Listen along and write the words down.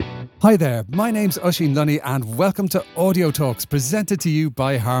Hi there, my name's Oisín Lunny and welcome to Audio Talks presented to you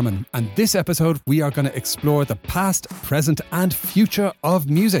by Harman. And this episode we are going to explore the past, present and future of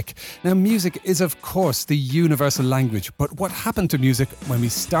music. Now music is of course the universal language, but what happened to music when we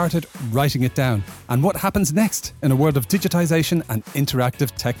started writing it down? And what happens next in a world of digitisation and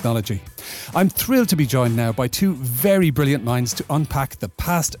interactive technology? I'm thrilled to be joined now by two very brilliant minds to unpack the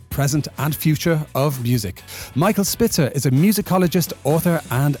past, present and future of music. Michael Spitzer is a musicologist, author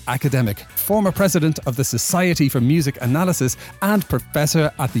and academic, former president of the Society for Music Analysis and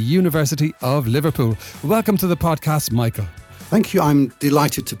professor at the University of Liverpool. Welcome to the podcast, Michael. Thank you. I'm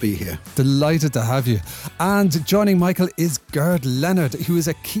delighted to be here. Delighted to have you. And joining Michael is Gerd Leonard, who is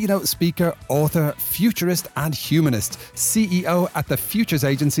a keynote speaker, author, futurist and humanist, CEO at the Futures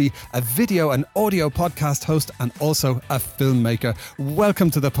Agency, a video and audio podcast host and also a filmmaker.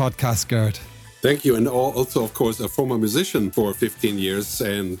 Welcome to the podcast, Gerd. Thank you. And also, of course, a former musician for 15 years,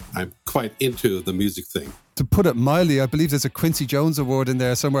 and I'm quite into the music thing. To put it mildly, I believe there's a Quincy Jones Award in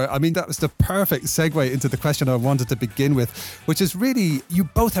there somewhere. I mean, that was the perfect segue into the question I wanted to begin with, which is really, you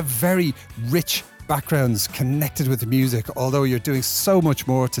both have very rich backgrounds connected with music, although you're doing so much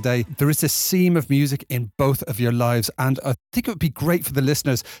more today. There is a seam of music in both of your lives, and I think it would be great for the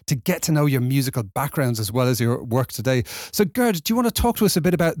listeners to get to know your musical backgrounds as well as your work today. So Gerd, do you want to talk to us a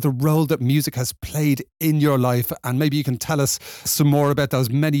bit about the role that music has played in your life, and maybe you can tell us some more about those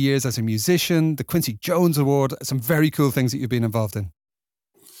many years as a musician, the Quincy Jones Award, some very cool things that you've been involved in.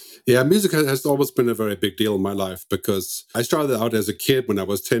 Yeah, music has always been a very big deal in my life because I started out as a kid when I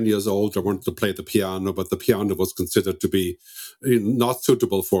was 10 years old. I wanted to play the piano, but the piano was considered to be not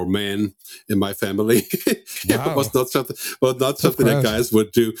suitable for men in my family. Wow. It was not something that guys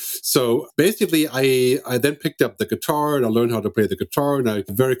would do. So basically, I then picked up the guitar and I learned how to play the guitar, and I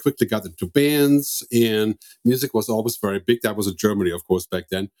very quickly got into bands, and music was always very big. That was in Germany, of course, back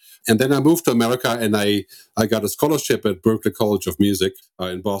then. And then I moved to America and I got a scholarship at Berklee College of Music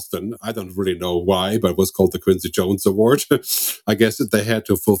in Boston. I don't really know why, but it was called the Quincy Jones Award. I guess they had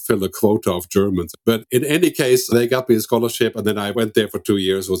to fulfill a quota of Germans. But in any case, they got me a scholarship, and then I went there for 2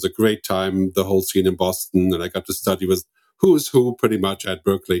 years. It was a great time, the whole scene in Boston, and I got to study with who's who pretty much at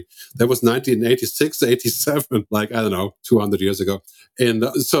Berklee. That was 1986, 87, 200 years ago. And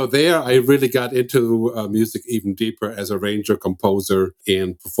so there I really got into music even deeper as arranger, composer,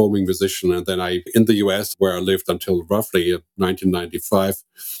 and performing musician. And then in the US, where I lived until roughly 1995,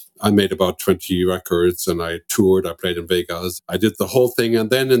 I made about 20 records and I toured, I played in Vegas. I did the whole thing. And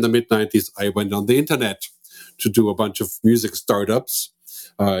then in the mid-90s, I went on the internet to do a bunch of music startups,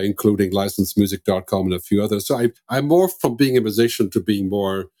 including licensemusic.com and a few others. So I morphed from being a musician to being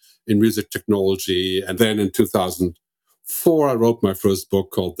more in music technology. And then in 2004, I wrote my first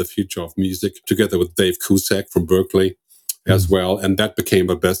book called The Future of Music, together with Dave Cusack from Berklee as well. And that became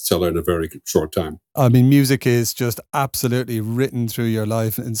a bestseller in a very short time. I mean, music is just absolutely written through your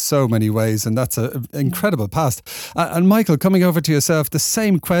life in so many ways, and that's an incredible past. And Michael, coming over to yourself, the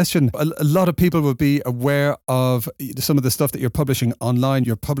same question. A lot of people will be aware of some of the stuff that you're publishing online,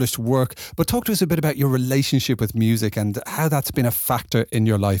 your published work, but talk to us a bit about your relationship with music and how that's been a factor in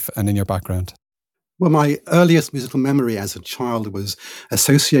your life and in your background. Well, my earliest musical memory as a child was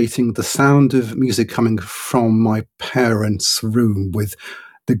associating the sound of music coming from my parents' room with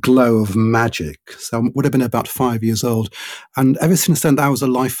the glow of magic. So I would have been about 5 years old. And ever since then, that was a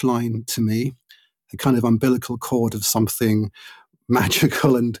lifeline to me, a kind of umbilical cord of something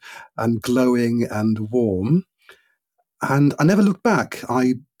magical and glowing and warm. And I never looked back.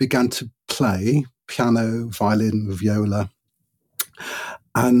 I began to play piano, violin, viola,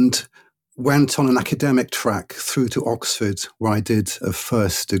 and went on an academic track through to Oxford, where I did a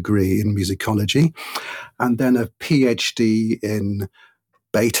first degree in musicology and then a PhD in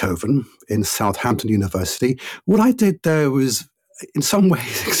Beethoven in Southampton University. What I did there was, in some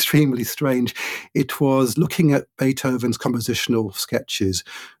ways, extremely strange. It was looking at Beethoven's compositional sketches,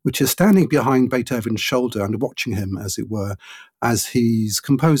 which is standing behind Beethoven's shoulder and watching him, as it were, as he's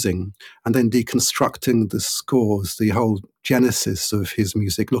composing, and then deconstructing the scores, the whole genesis of his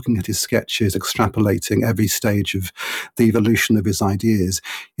music, looking at his sketches, extrapolating every stage of the evolution of his ideas.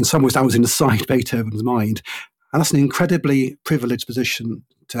 In some ways, I was inside Beethoven's mind. And that's an incredibly privileged position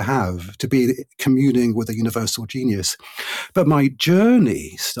to have, to be communing with a universal genius. But my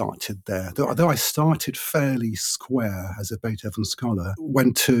journey started there. Though I started fairly square as a Beethoven scholar,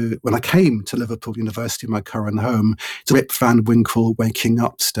 when I came to Liverpool University, my current home, it's Rip Van Winkle waking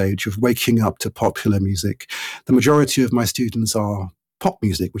up stage of waking up to popular music. The majority of my students are pop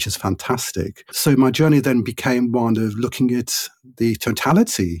music, which is fantastic. So my journey then became one of looking at the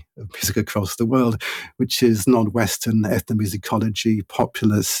totality of music across the world, which is non-Western ethnomusicology,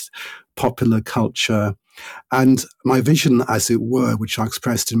 popular culture. And my vision, as it were, which I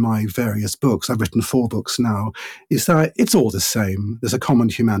expressed in my various books, I've written 4 books now, is that it's all the same. There's a common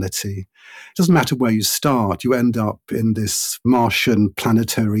humanity. It doesn't matter where you start. You end up in this Martian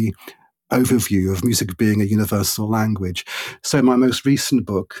planetary overview of music being a universal language. So my most recent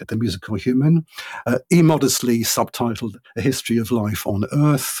book, The Musical Human, immodestly subtitled A History of Life on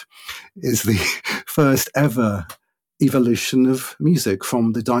Earth, is the first ever evolution of music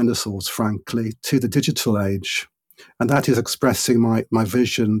from the dinosaurs, frankly, to the digital age. And that is expressing my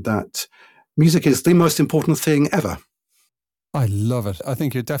vision that music is the most important thing ever. I love it. I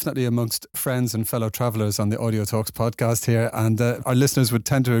think you're definitely amongst friends and fellow travellers on the Audio Talks podcast here, and our listeners would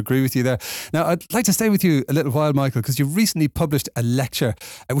tend to agree with you there. Now, I'd like to stay with you a little while, Michael, because you've recently published a lecture,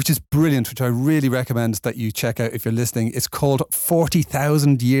 which is brilliant, which I really recommend that you check out if you're listening. It's called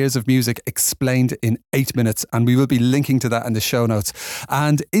 40,000 Years of Music Explained in 8 Minutes, and we will be linking to that in the show notes.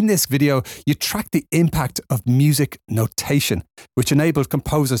 And in this video, you track the impact of music notation, which enabled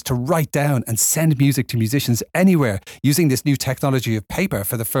composers to write down and send music to musicians anywhere using this new technology of paper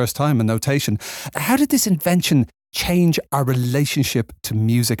for the first time and notation. How did this invention change our relationship to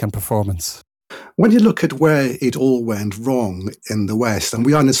music and performance? When you look at where it all went wrong in the West, and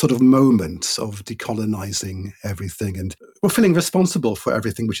we are in a sort of moment of decolonizing everything, and we're feeling responsible for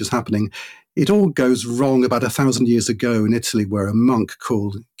everything which is happening, it all goes wrong about 1,000 years ago in Italy, where a monk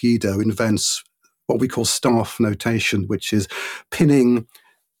called Guido invents what we call staff notation, which is pinning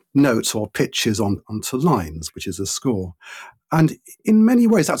notes or pitches onto lines, which is a score. And in many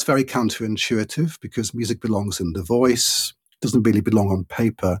ways, that's very counterintuitive because music belongs in the voice, doesn't really belong on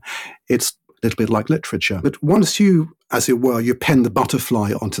paper. It's a little bit like literature. But once you, as it were, you pen the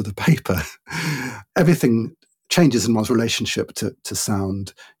butterfly onto the paper, everything changes in one's relationship to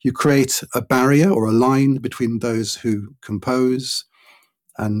sound. You create a barrier or a line between those who compose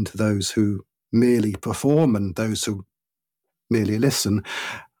and those who merely perform and those who merely listen.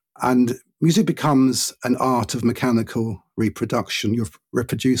 And music becomes an art of mechanical reproduction. You're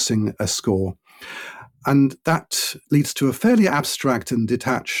reproducing a score. And that leads to a fairly abstract and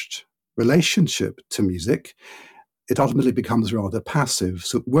detached relationship to music. It ultimately becomes rather passive.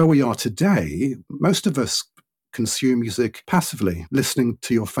 So where we are today, most of us consume music passively, listening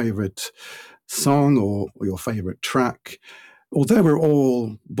to your favorite song or your favorite track. Although we're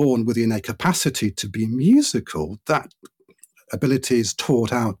all born with the innate capacity to be musical, that ability is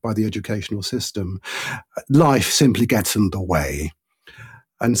taught out by the educational system. Life simply gets in the way.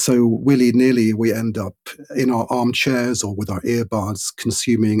 And so willy-nilly, we end up in our armchairs or with our earbuds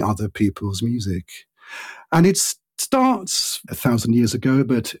consuming other people's music. And it starts 1,000 years ago,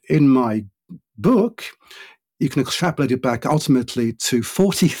 but in my book, you can extrapolate it back ultimately to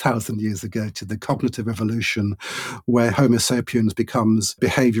 40,000 years ago, to the cognitive revolution, where Homo sapiens becomes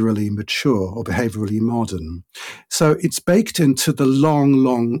behaviorally mature or behaviorally modern. So it's baked into the long,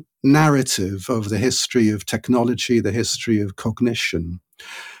 long narrative of the history of technology, the history of cognition.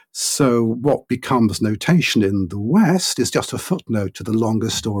 So what becomes notation in the West is just a footnote to the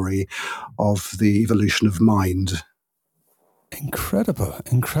longer story of the evolution of mind. Incredible.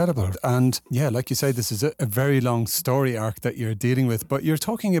 And yeah, like you say, this is a very long story arc that you're dealing with, but you're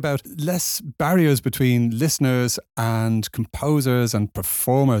talking about less barriers between listeners and composers and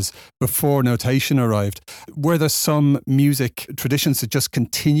performers before notation arrived. Were there some music traditions that just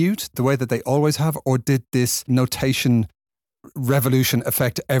continued the way that they always have, or did this notation revolution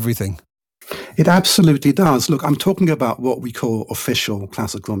affect everything? It absolutely does. Look, I'm talking about what we call official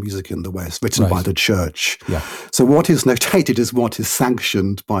classical music in the West, written by the church. Yeah. So what is notated is what is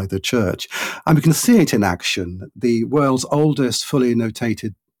sanctioned by the church. And we can see it in action. The world's oldest fully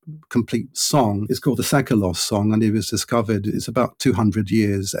notated complete song is called the Sakalos song, and it was discovered, it's about 200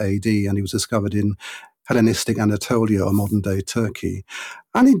 years AD, and it was discovered in Hellenistic Anatolia or modern-day Turkey.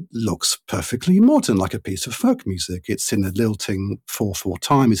 And it looks perfectly modern, like a piece of folk music. It's in a lilting 4/4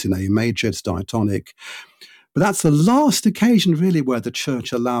 time, it's in A major, it's diatonic. But that's the last occasion, really, where the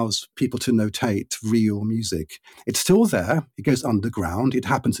church allows people to notate real music. It's still there. It goes underground. It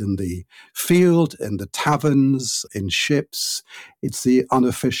happens in the field, in the taverns, in ships. It's the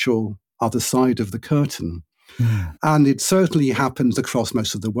unofficial other side of the curtain. Mm. And it certainly happens across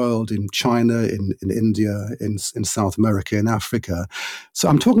most of the world, in China, in India, in South America, in Africa. So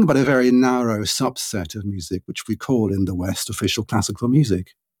I'm talking about a very narrow subset of music, which we call in the West official classical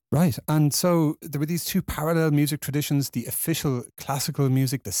music. Right. And so there were these two parallel music traditions, the official classical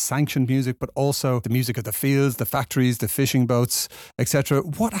music, the sanctioned music, but also the music of the fields, the factories, the fishing boats, etc.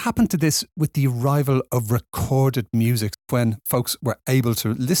 What happened to this with the arrival of recorded music when folks were able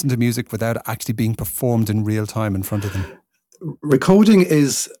to listen to music without it actually being performed in real time in front of them? Recording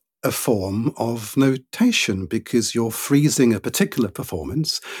is a form of notation because you're freezing a particular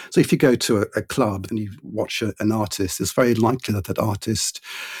performance. So if you go to a club and you watch an artist, it's very likely that that artist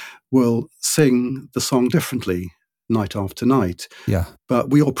will sing the song differently night after night. Yeah. But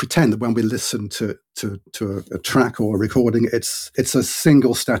we all pretend that when we listen to a track or a recording, it's a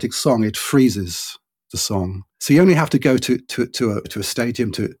single static song. It freezes the song. So you only have to go to a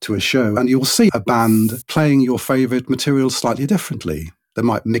stadium, to a show, and you'll see a band playing your favorite material slightly differently. They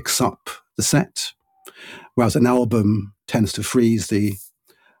might mix up the set, whereas an album tends to freeze the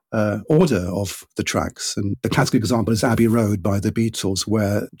order of the tracks. And the classic example is Abbey Road by the Beatles,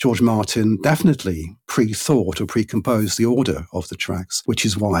 where George Martin definitely pre-thought or pre-composed the order of the tracks, which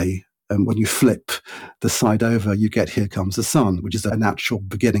is why when you flip the side over, you get Here Comes the Sun, which is a natural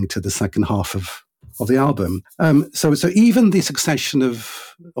beginning to the second half of the album. So even the succession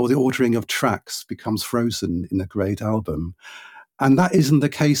of, or the ordering of tracks becomes frozen in a great album. And that isn't the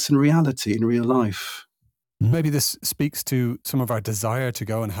case in reality, in real life. Maybe this speaks to some of our desire to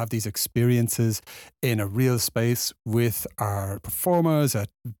go and have these experiences in a real space with our performers at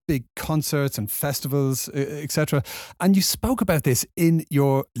big concerts and festivals, etc. And you spoke about this in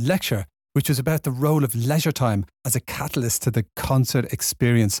your lecture, which was about the role of leisure time as a catalyst to the concert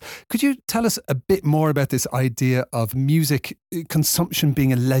experience. Could you tell us a bit more about this idea of music consumption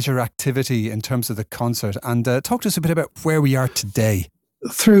being a leisure activity in terms of the concert? And talk to us a bit about where we are today.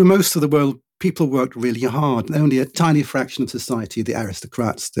 Through most of the world, people worked really hard. Only a tiny fraction of society, the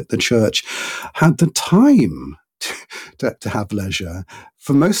aristocrats, the church, had the time to have leisure.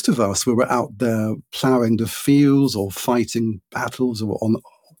 For most of us, we were out there ploughing the fields or fighting battles or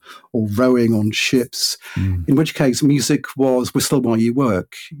rowing on ships, in which case music was whistle while you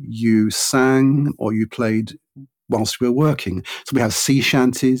work. You sang or you played whilst you were working. So we have sea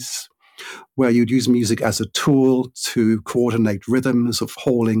shanties, where you'd use music as a tool to coordinate rhythms of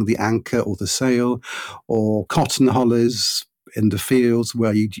hauling the anchor or the sail, or cotton hollies in the fields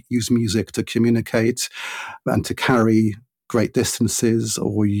where you'd use music to communicate and to carry great distances,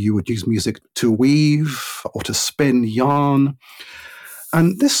 or you would use music to weave or to spin yarn.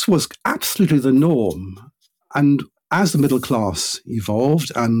 And this was absolutely the norm. And as the middle class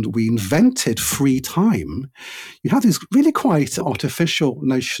evolved and we invented free time, you had this really quite artificial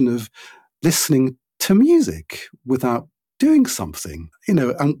notion of listening to music without doing something,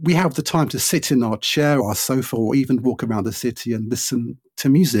 and we have the time to sit in our chair or our sofa or even walk around the city and listen to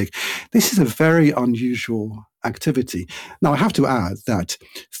music. This is a very unusual activity. Now, I have to add that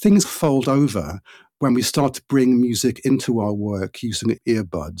things fold over when we start to bring music into our work using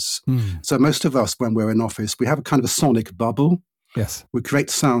earbuds. So most of us, when we're in office, we have a kind of a sonic bubble. Yes. We create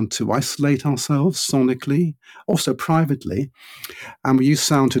sound to isolate ourselves sonically, also privately, and we use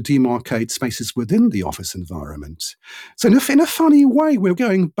sound to demarcate spaces within the office environment. So in a funny way, we're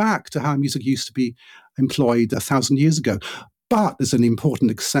going back to how music used to be employed 1,000 years ago. But there's an important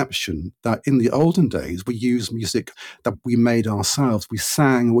exception that in the olden days, we used music that we made ourselves. We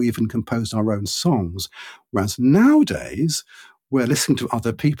sang or even composed our own songs. Whereas nowadays, we're listening to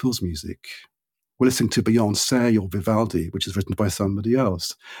other people's music. We're listening to Beyoncé or Vivaldi, which is written by somebody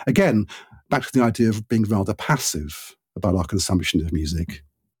else. Again, back to the idea of being rather passive about our consumption of music.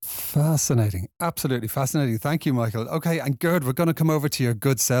 Fascinating. Absolutely fascinating. Thank you, Michael. Okay, and Gerd, we're going to come over to your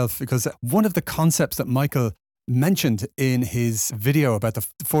good self, because one of the concepts that Michael mentioned in his video about the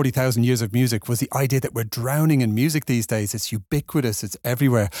 40,000 years of music was the idea that we're drowning in music these days. It's ubiquitous, it's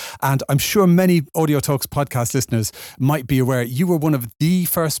everywhere. And I'm sure many Audio Talks podcast listeners might be aware you were one of the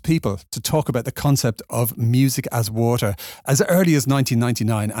first people to talk about the concept of music as water as early as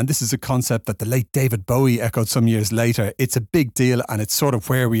 1999. And this is a concept that the late David Bowie echoed some years later. It's a big deal, and it's sort of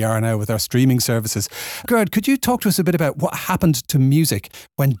where we are now with our streaming services. Gerd, could you talk to us a bit about what happened to music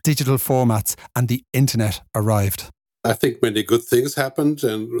when digital formats and the internet arrived? I think many good things happened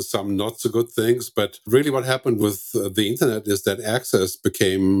and some not so good things. But really what happened with the internet is that access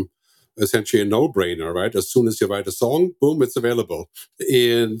became essentially a no-brainer, right? As soon as you write a song, boom, it's available.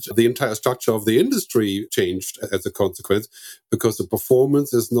 And the entire structure of the industry changed as a consequence, because the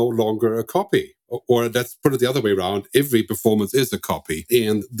performance is no longer a copy. Or let's put it the other way around, every performance is a copy.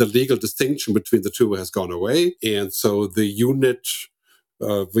 And the legal distinction between the two has gone away. And so the unit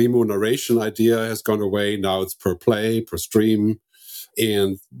remuneration idea has gone away. Now it's per play, per stream.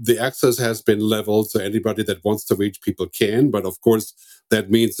 And the access has been leveled, so anybody that wants to reach people can. But of course, that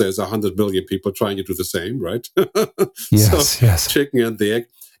means there's 100 million people trying to do the same, right? Yes. Chicken and the egg.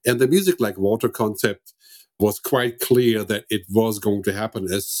 And the Music Like Water concept was quite clear that it was going to happen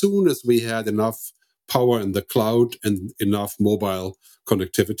as soon as we had enough power in the cloud and enough mobile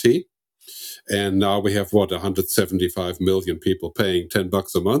connectivity. And now we have, 175 million people paying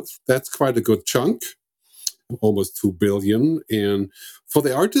 $10 a month. That's quite a good chunk, almost 2 billion. And for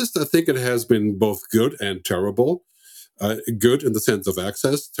the artist, I think it has been both good and terrible. Good in the sense of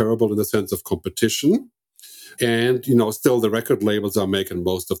access, terrible in the sense of competition. And, still the record labels are making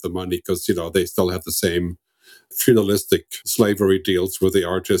most of the money because, they still have the same feudalistic slavery deals with the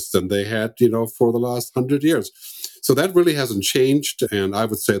artists than they had, for the last 100 years. So that really hasn't changed. And I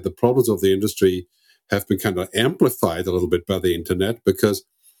would say the problems of the industry have been kind of amplified a little bit by the internet because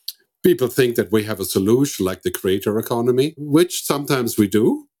people think that we have a solution like the creator economy, which sometimes we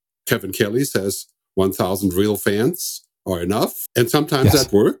do. Kevin Kelly says 1,000 real fans are enough. And sometimes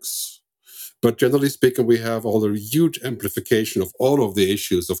that works. But generally speaking, we have all the huge amplification of all of the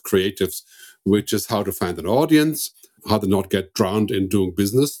issues of creatives, which is how to find an audience, how to not get drowned in doing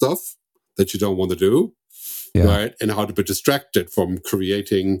business stuff that you don't want to do, right? And how to be distracted from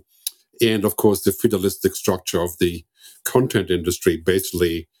creating. And of course, the feudalistic structure of the content industry,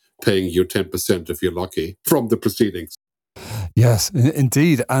 basically paying you 10% if you're lucky from the proceedings. Yes,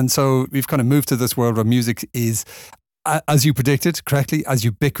 indeed. And so we've kind of moved to this world where music is, as you predicted correctly, as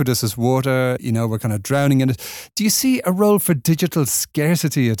ubiquitous as water. We're kind of drowning in it. Do you see a role for digital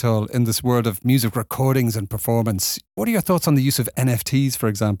scarcity at all in this world of music recordings and performance? What are your thoughts on the use of NFTs, for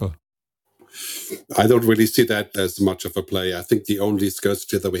example? I don't really see that as much of a play. I think the only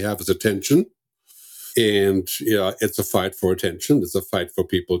scarcity that we have is attention. And it's a fight for attention. It's a fight for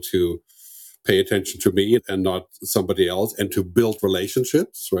people to pay attention to me and not somebody else, and to build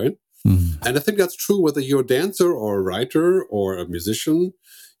relationships, right? And I think that's true whether you're a dancer or a writer or a musician.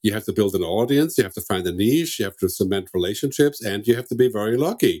 You have to build an audience, you have to find a niche, you have to cement relationships, and you have to be very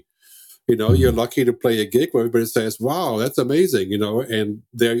lucky. You're lucky to play a gig where everybody says, wow, that's amazing, and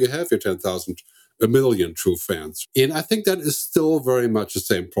there you have your 10,000, a million true fans. And I think that is still very much the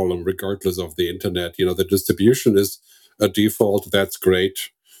same problem, regardless of the internet. The distribution is a default, that's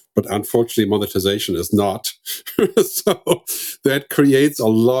great. But unfortunately, monetization is not. So that creates a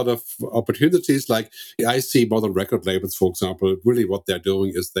lot of opportunities. Like I see modern record labels, for example, really what they're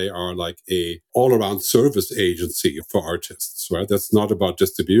doing is they are like a all-around service agency for artists, right? That's not about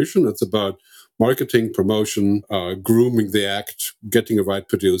distribution. It's about marketing, promotion, grooming the act, getting a right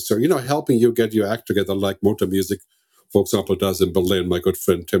producer, helping you get your act together like Motor Music, for example, does in Berlin, my good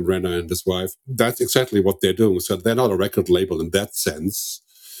friend Tim Renner and his wife. That's exactly what they're doing. So they're not a record label in that sense.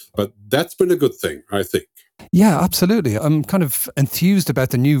 But that's been a good thing, I think. Yeah, absolutely. I'm kind of enthused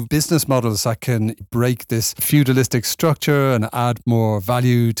about the new business models that can break this feudalistic structure and add more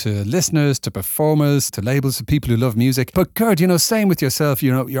value to listeners, to performers, to labels, to people who love music. But Gerd, same with yourself,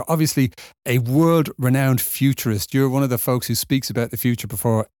 you're obviously a world-renowned futurist. You're one of the folks who speaks about the future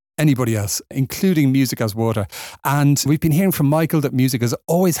before anybody else, including Music as Water. And we've been hearing from Michael that music has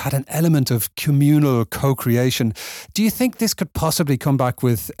always had an element of communal co-creation. Do you think this could possibly come back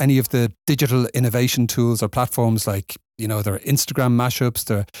with any of the digital innovation tools or platforms like, there are Instagram mashups,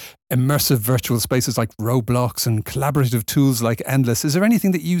 there are immersive virtual spaces like Roblox and collaborative tools like Endless? Is there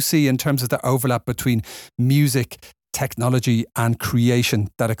anything that you see in terms of the overlap between music, technology and creation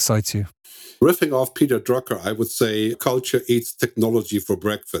that excites you? Riffing off Peter Drucker, I would say culture eats technology for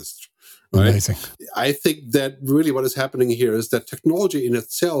breakfast. Right? Amazing. I think that really what is happening here is that technology in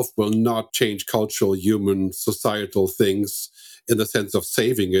itself will not change cultural, human, societal things in the sense of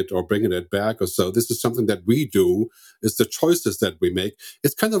saving it or bringing it back or so. This is something that we do, is the choices that we make.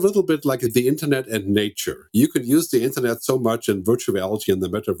 It's kind of a little bit like the internet and nature. You can use the internet so much in virtual reality and the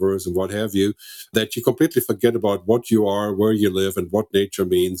metaverse and what have you, that you completely forget about what you are, where you live, and what nature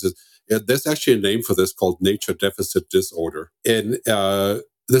means. There's actually a name for this called nature deficit disorder. And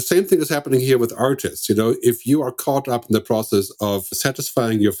the same thing is happening here with artists. If you are caught up in the process of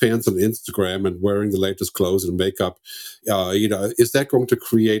satisfying your fans on Instagram and wearing the latest clothes and makeup, is that going to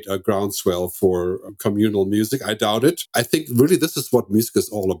create a groundswell for communal music? I doubt it. I think really this is what music is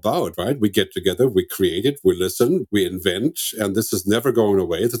all about, right? We get together, we create it, we listen, we invent, and this is never going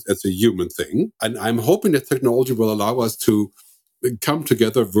away. It's a human thing. And I'm hoping that technology will allow us to come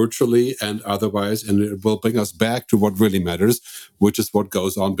together virtually and otherwise, and it will bring us back to what really matters, which is what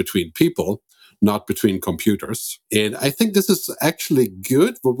goes on between people, not between computers. And I think this is actually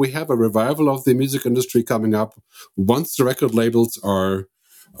good, but we have a revival of the music industry coming up. Once the record labels are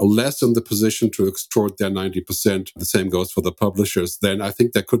less in the position to extort their 90%. The same goes for the publishers. Then I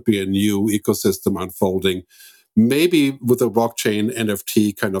think there could be a new ecosystem unfolding, maybe with a blockchain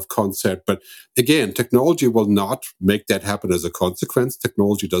NFT kind of concept. But again, technology will not make that happen as a consequence.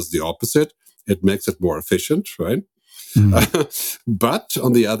 Technology does the opposite. It makes it more efficient, right? But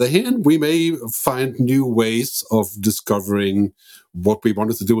on the other hand, we may find new ways of discovering what we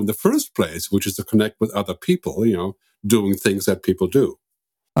wanted to do in the first place, which is to connect with other people, doing things that people do.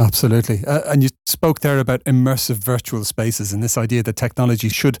 Absolutely. And you spoke there about immersive virtual spaces and this idea that technology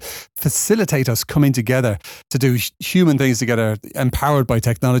should facilitate us coming together to do human things together, empowered by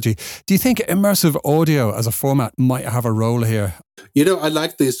technology. Do you think immersive audio as a format might have a role here? I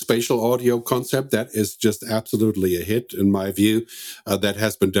like the spatial audio concept. That is just absolutely a hit, in my view. That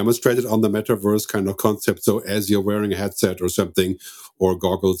has been demonstrated on the metaverse kind of concept. So as you're wearing a headset or something, or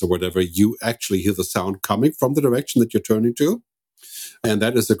goggles or whatever, you actually hear the sound coming from the direction that you're turning to. And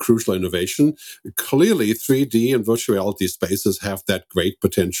that is a crucial innovation. Clearly, 3D and virtual reality spaces have that great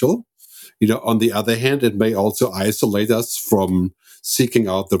potential. On the other hand, it may also isolate us from seeking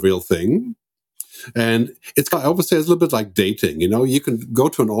out the real thing. And I would say it's a little bit like dating. You can go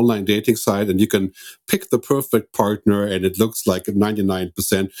to an online dating site and you can pick the perfect partner and it looks like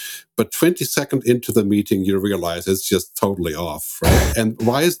 99%. But 20 seconds into the meeting, you realize it's just totally off, right? And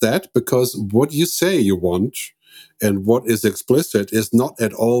why is that? Because what you say you want and what is explicit is not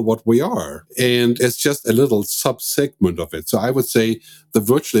at all what we are. And it's just a little sub-segment of it. So I would say the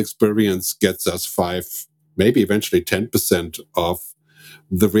virtual experience gets us 5, maybe eventually 10% of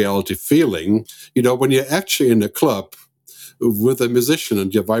the reality feeling. When you're actually in a club with a musician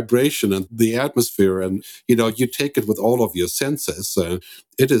and your vibration and the atmosphere and, you take it with all of your senses,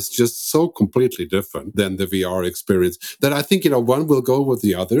 it is just so completely different than the VR experience that I think, one will go with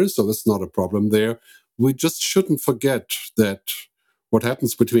the other. So that's not a problem there. We just shouldn't forget that what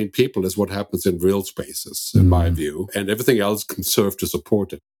happens between people is what happens in real spaces, in my view, and everything else can serve to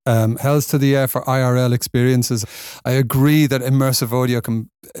support it. Hells to the air for IRL experiences. I agree that immersive audio can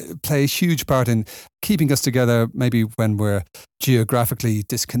play a huge part in keeping us together, maybe when we're geographically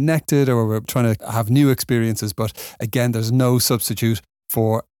disconnected or we're trying to have new experiences. But again, there's no substitute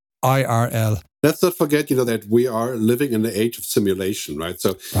for IRL. Let's not forget, that we are living in the age of simulation, right?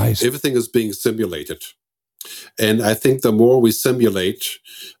 So everything is being simulated. And I think the more we simulate,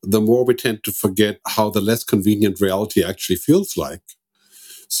 the more we tend to forget how the less convenient reality actually feels like.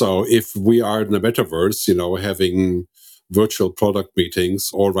 So if we are in the metaverse, having virtual product meetings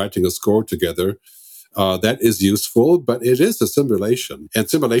or writing a score together, that is useful, but it is a simulation. And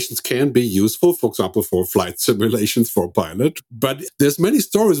simulations can be useful, for example, for flight simulations for a pilot. But there's many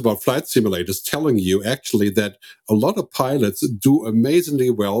stories about flight simulators telling you actually that a lot of pilots do amazingly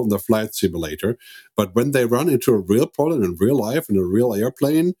well in the flight simulator. But when they run into a real problem in real life, in a real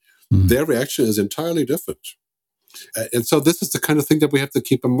airplane, their reaction is entirely different. And so this is the kind of thing that we have to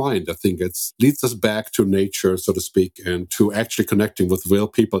keep in mind. I think it leads us back to nature, so to speak, and to actually connecting with real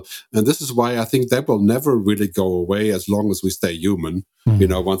people. And this is why I think that will never really go away as long as we stay human.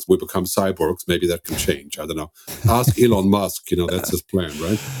 Once we become cyborgs, maybe that can change. I don't know. Ask Elon Musk, that's his plan,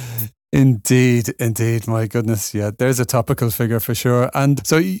 right? Indeed. My goodness. Yeah, there's a topical figure for sure. And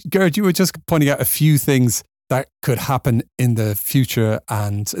so, Gerd, you were just pointing out a few things that could happen in the future.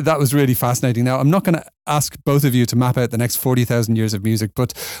 And that was really fascinating. Now, I'm not going to ask both of you to map out the next 40,000 years of music,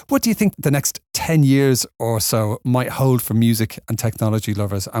 but what do you think the next 10 years or so might hold for music and technology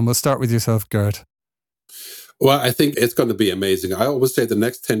lovers? And we'll start with yourself, Gerd. Well, I think it's going to be amazing. I always say the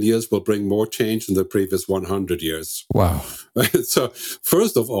next 10 years will bring more change than the previous 100 years. Wow. So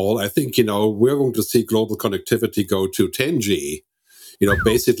first of all, I think, we're going to see global connectivity go to 10G.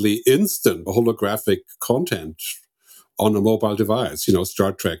 Basically instant holographic content on a mobile device,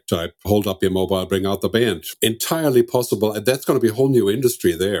 Star Trek type, hold up your mobile, bring out the band. Entirely possible. And that's going to be a whole new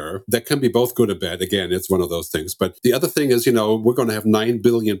industry there. That can be both good and bad. Again, it's one of those things. But the other thing is, we're going to have 9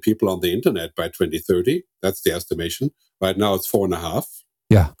 billion people on the internet by 2030. That's the estimation. Right now it's 4.5.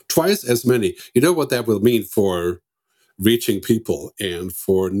 Yeah. Twice as many. You know what that will mean for reaching people and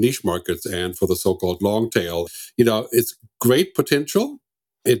for niche markets and for the so-called long tail. It's great potential.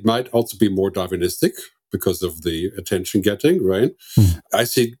 It might also be more Darwinistic because of the attention getting, right? I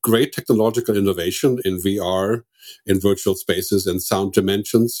see great technological innovation in VR, in virtual spaces and sound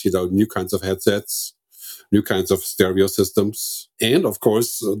dimensions, new kinds of headsets, new kinds of stereo systems. And of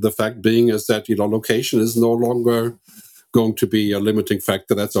course, the fact being is that, location is no longer going to be a limiting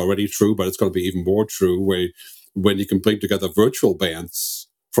factor. That's already true, but it's going to be even more true when you can bring together virtual bands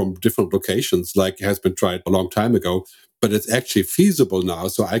from different locations, like has been tried a long time ago, but it's actually feasible now.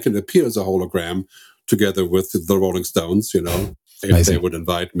 So I can appear as a hologram together with the Rolling Stones, if they would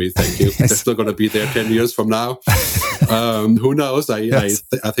invite me. Thank you. They're still going to be there 10 years from now. Who knows? I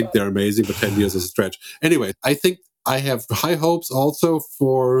think they're amazing, but 10 years is a stretch. Anyway, I think I have high hopes also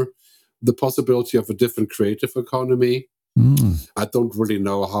for the possibility of a different creative economy. I don't really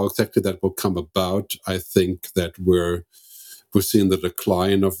know how exactly that will come about. I think that we're seeing the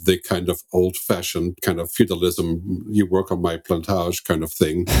decline of the kind of old-fashioned kind of feudalism, you work on my plantage kind of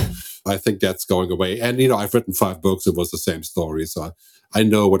thing. I think that's going away. And, I've written 5 books. It was the same story. So I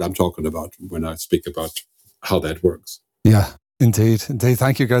know what I'm talking about when I speak about how that works. Yeah. Indeed.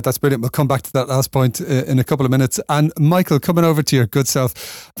 Thank you, Gert. That's brilliant. We'll come back to that last point in a couple of minutes. And Michael, coming over to your good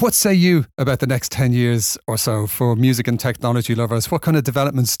self, what say you about the next 10 years or so for music and technology lovers? What kind of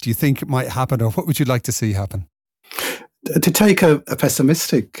developments do you think might happen, or what would you like to see happen? To take a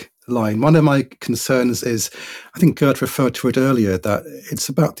pessimistic line, one of my concerns is, I think Gert referred to it earlier, that it's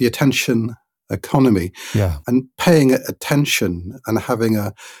about the attention economy and paying attention and having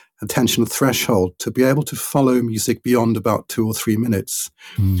a attention threshold to be able to follow music beyond about 2 or 3 minutes.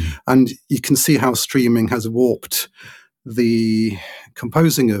 And you can see how streaming has warped the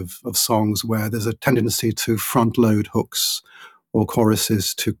composing of songs, where there's a tendency to front load hooks or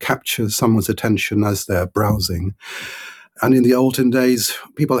choruses to capture someone's attention as they're browsing. And in the olden days,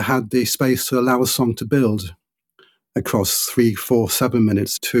 people had the space to allow a song to build across 3, 4, 7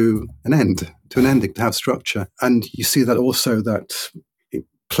 minutes to an ending, to have structure. And you see that also that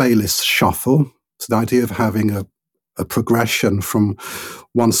playlist shuffle. So the idea of having a progression from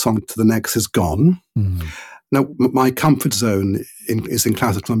one song to the next is gone. Now, my comfort zone is in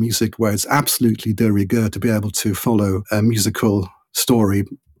classical music, where it's absolutely de rigueur to be able to follow a musical story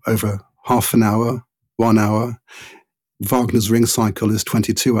over half an hour, 1 hour. Wagner's Ring Cycle is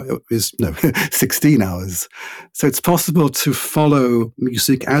 16 hours. So it's possible to follow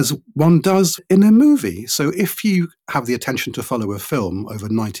music as one does in a movie. So if you have the attention to follow a film over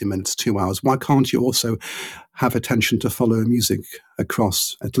 90 minutes, 2 hours, why can't you also have attention to follow music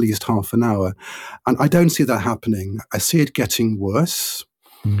across at least half an hour? And I don't see that happening. I see it getting worse.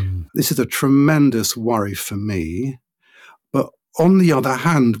 This is a tremendous worry for me. But on the other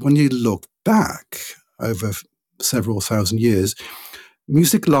hand, when you look back over several thousand years,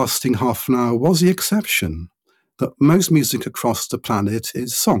 music lasting half an hour was the exception. That most music across the planet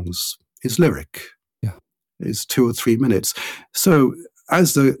is songs, is lyric, is 2 or 3 minutes. So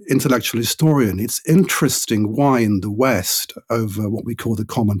as the intellectual historian, it's interesting why in the West, over what we call the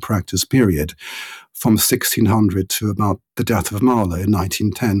Common Practice period, from 1600 to about the death of Mahler in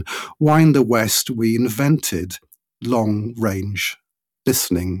 1910, why in the West we invented long-range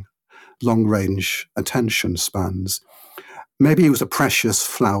listening, long-range attention spans. Maybe it was a precious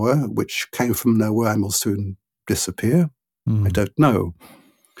flower which came from nowhere and will soon disappear. I don't know.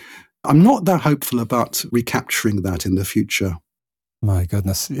 I'm not that hopeful about recapturing that in the future. My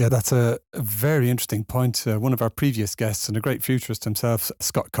goodness. Yeah, that's a very interesting point. One of our previous guests and a great futurist himself,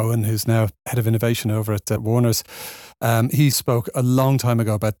 Scott Cohen, who's now head of innovation over at Warner's, he spoke a long time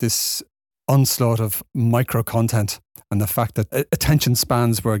ago about this onslaught of micro content and the fact that attention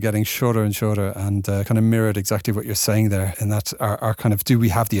spans were getting shorter and shorter, and kind of mirrored exactly what you're saying there, in that our kind of, do we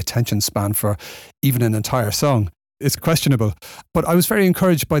have the attention span for even an entire song? It's questionable. But I was very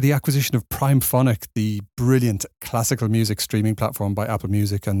encouraged by the acquisition of Primephonic, the brilliant classical music streaming platform by Apple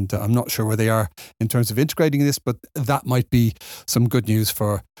Music. And I'm not sure where they are in terms of integrating this, but that might be some good news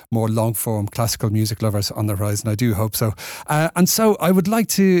for more long-form classical music lovers on the horizon. I do hope so. And so I would like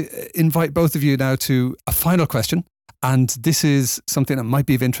to invite both of you now to a final question. And this is something that might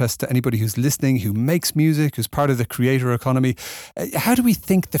be of interest to anybody who's listening, who makes music, who's part of the creator economy. How do we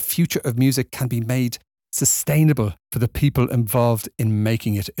think the future of music can be made sustainable for the people involved in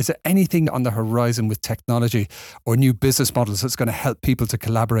making it? Is there anything on the horizon with technology or new business models that's going to help people to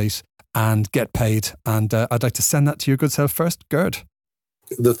collaborate and get paid? And I'd like to send that to your good self first, Gerd.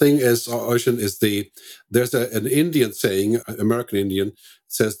 The thing is, Ocean, is there's an Indian saying, American Indian,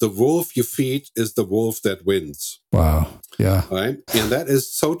 says the wolf you feed is the wolf that wins. Wow. Yeah. Right? And that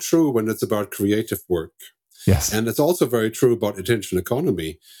is so true when it's about creative work. Yes. And it's also very true about attention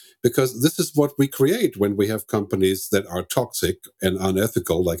economy, because this is what we create when we have companies that are toxic and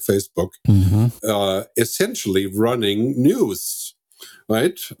unethical, like Facebook, essentially running news,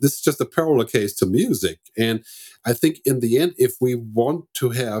 right? This is just a parallel case to music. And I think in the end, if we want to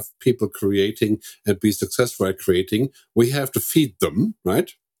have people creating and be successful at creating, we have to feed them,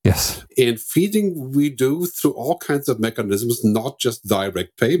 right? Yes. And feeding we do through all kinds of mechanisms, not just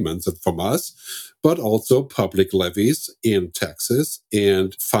direct payments from us, but also public levies and taxes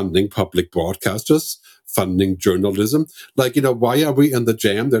and funding public broadcasters, funding journalism. Like, why are we in the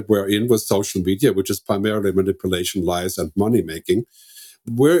jam that we're in with social media, which is primarily manipulation, lies, and money making?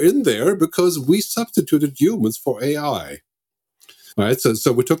 We're in there because we substituted humans for AI. Right,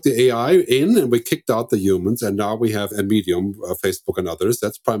 so we took the AI in and we kicked out the humans, and now we have a medium, Facebook and others,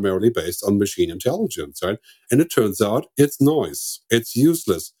 that's primarily based on machine intelligence, right? And it turns out it's noise, it's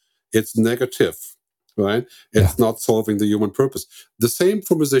useless, it's negative, right? It's not solving the human purpose. The same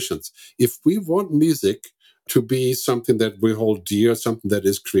for musicians. If we want music to be something that we hold dear, something that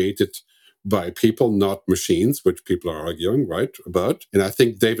is created by people, not machines, which people are arguing, right, about. And I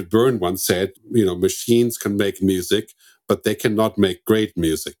think David Byrne once said, machines can make music, but they cannot make great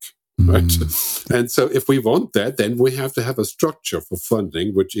music, right? And so if we want that, then we have to have a structure for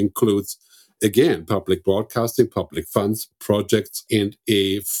funding, which includes, again, public broadcasting, public funds, projects, and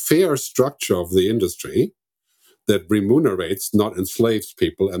a fair structure of the industry that remunerates, not enslaves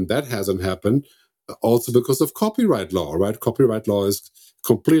people. And that hasn't happened also because of copyright law, right? Copyright law is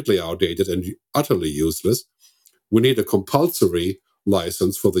completely outdated and utterly useless. We need a compulsory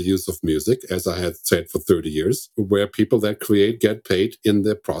license for the use of music, as I had said for 30 years, where people that create get paid in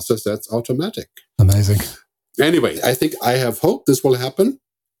the process that's automatic. Amazing. Anyway, I have hope this will happen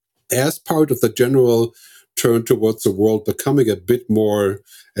as part of the general turn towards the world becoming a bit more,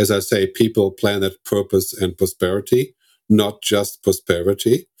 as I say, people, planet, purpose, and prosperity, not just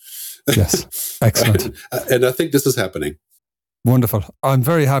prosperity. Yes, excellent. And I think this is happening. Wonderful. I'm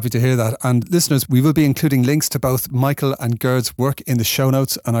very happy to hear that. And listeners, we will be including links to both Michael and Gerd's work in the show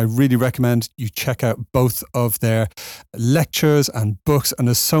notes. And I really recommend you check out both of their lectures and books. And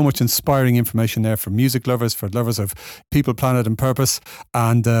there's so much inspiring information there for music lovers, for lovers of people, planet and purpose.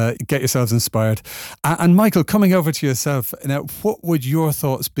 And get yourselves inspired. And Michael, coming over to yourself, now, what would your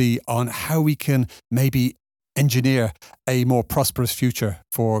thoughts be on how we can maybe engineer a more prosperous future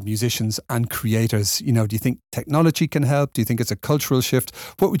for musicians and creators? Do you think technology can help? Do you think it's a cultural shift?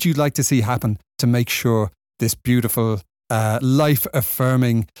 What would you like to see happen to make sure this beautiful,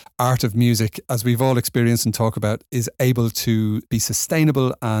 life-affirming art of music, as we've all experienced and talk about, is able to be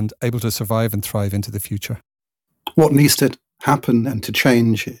sustainable and able to survive and thrive into the future? What needs to happen and to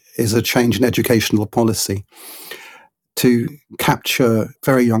change is a change in educational policy to capture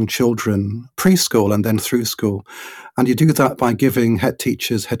very young children, preschool and then through school. And you do that by giving head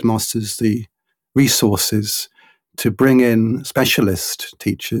teachers, headmasters the resources to bring in specialist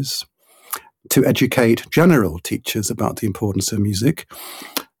teachers, to educate general teachers about the importance of music,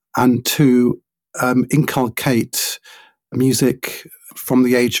 and to inculcate music from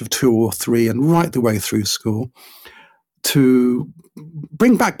the age of 2 or 3 and right the way through school, to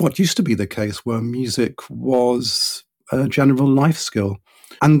bring back what used to be the case, where music was a general life skill.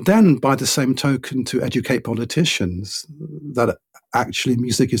 And then, by the same token, to educate politicians that actually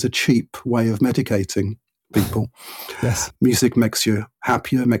music is a cheap way of medicating people. Yes. Music makes you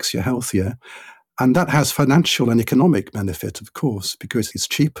happier, makes you healthier. And that has financial and economic benefit, of course, because it's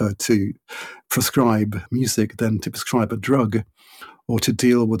cheaper to prescribe music than to prescribe a drug or to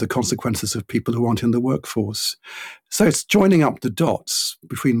deal with the consequences of people who aren't in the workforce. So it's joining up the dots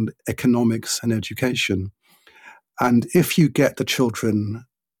between economics and education. And if you get the children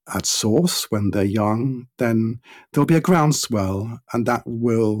at source when they're young, then there'll be a groundswell, and that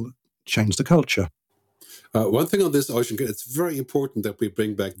will change the culture. One thing on this, Ocean, it's very important that we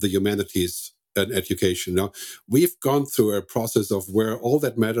bring back the humanities and education. Now, we've gone through a process of where all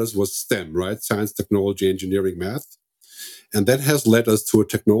that matters was STEM, right? Science, technology, engineering, math. And that has led us to a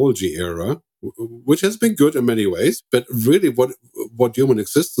technology era, which has been good in many ways. But really what human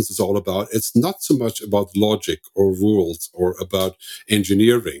existence is all about, it's not so much about logic or rules or about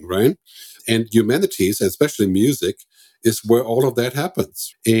engineering, right? And humanities, especially music, is where all of that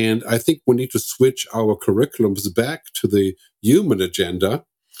happens. And I think we need to switch our curriculums back to the human agenda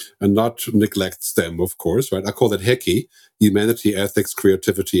and not neglect STEM, of course, right? I call that HECI, humanity, ethics,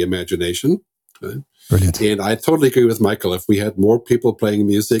 creativity, imagination. Right? Brilliant. And I totally agree with Michael. If we had more people playing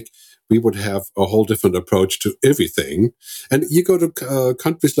music, we would have a whole different approach to everything. And you go to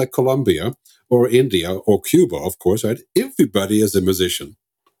countries like Colombia or India or Cuba, of course, right? Everybody is a musician,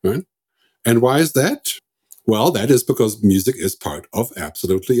 right? And why is that? Well, that is because music is part of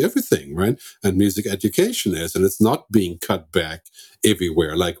absolutely everything, right? And music education is, and it's not being cut back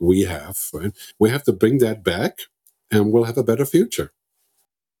everywhere like we have, right? We have to bring that back and we'll have a better future.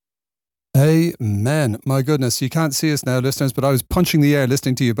 Amen. My goodness, you can't see us now, listeners, but I was punching the air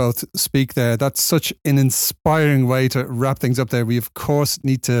listening to you both speak there. That's such an inspiring way to wrap things up there. We, of course,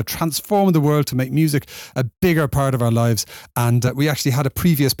 need to transform the world to make music a bigger part of our lives. And we actually had a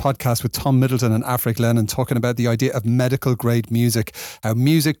previous podcast with Tom Middleton and Afrik Lennon talking about the idea of medical grade music, how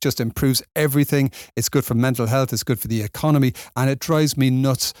music just improves everything. It's good for mental health, it's good for the economy, and it drives me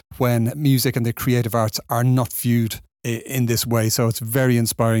nuts when music and the creative arts are not viewed in this way. So it's very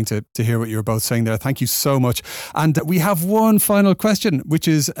inspiring to hear what you're both saying there. Thank you so much. And we have one final question, which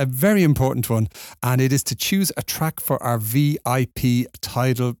is a very important one, and it is to choose a track for our VIP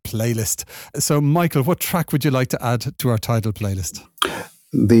Tidal playlist. So Michael, what track would you like to add to our Tidal playlist?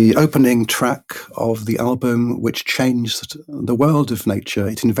 The opening track of the album which changed the world of nature.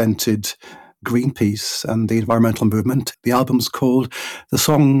 It invented Greenpeace and the environmental movement. The album's called The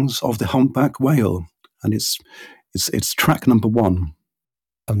Songs of the Humpback Whale, and it's track number 1.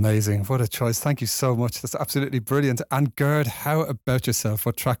 Amazing. What a choice. Thank you so much. That's absolutely brilliant. And Gerd, how about yourself?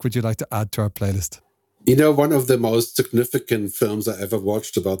 What track would you like to add to our playlist? You know, one of the most significant films I ever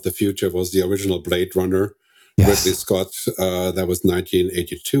watched about the future was the original Blade Runner. Yes. Ridley Scott, that was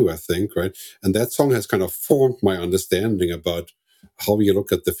 1982, I think, right? And that song has kind of formed my understanding about how you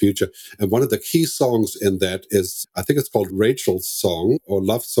look at the future. And one of the key songs in that is, I think it's called Rachel's Song or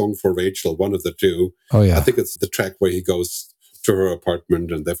Love Song for Rachel, one of the two. Oh, yeah. I think it's the track where he goes to her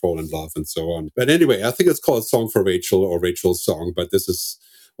apartment and they fall in love and so on. But anyway, I think it's called Song for Rachel or Rachel's Song, but this is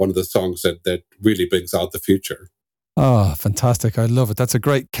one of the songs that really brings out the future. Oh, fantastic. I love it. That's a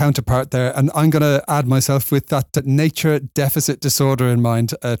great counterpart there. And I'm going to add myself with that nature deficit disorder in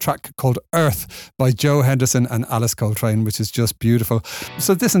mind, a track called Earth by Joe Henderson and Alice Coltrane, which is just beautiful.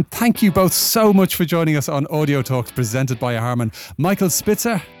 So listen, thank you both so much for joining us on Audio Talks presented by Harman. Michael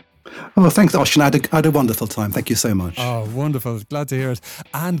Spitzer. Oh, thanks, Ocean. I had a wonderful time. Thank you so much. Oh, wonderful. Glad to hear it.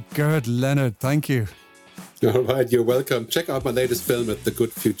 And Gerd Leonard, thank you. All right, you're welcome. Check out my latest film at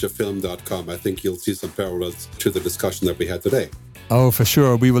thegoodfuturefilm.com. I think you'll see some parallels to the discussion that we had today. Oh, for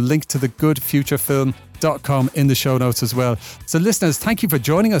sure. We will link to thegoodfuturefilm.com in the show notes as well. So listeners, thank you for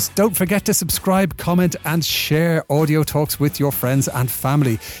joining us. Don't forget to subscribe, comment and share Audio Talks with your friends and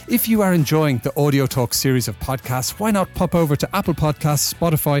family. If you are enjoying the Audio Talks series of podcasts, why not pop over to Apple Podcasts,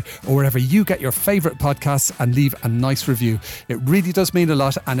 Spotify or wherever you get your favourite podcasts and leave a nice review. It really does mean a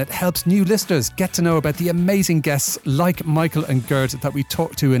lot and it helps new listeners get to know about the amazing guests like Michael and Gerd that we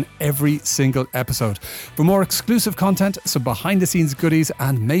talk to in every single episode. For more exclusive content, some behind the scenes goodies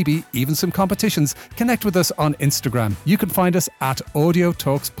and maybe even some competitions, connect with us on Instagram. You can find us at Audio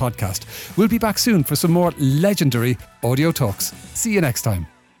Talks Podcast. We'll be back soon for some more legendary Audio Talks. See you next time.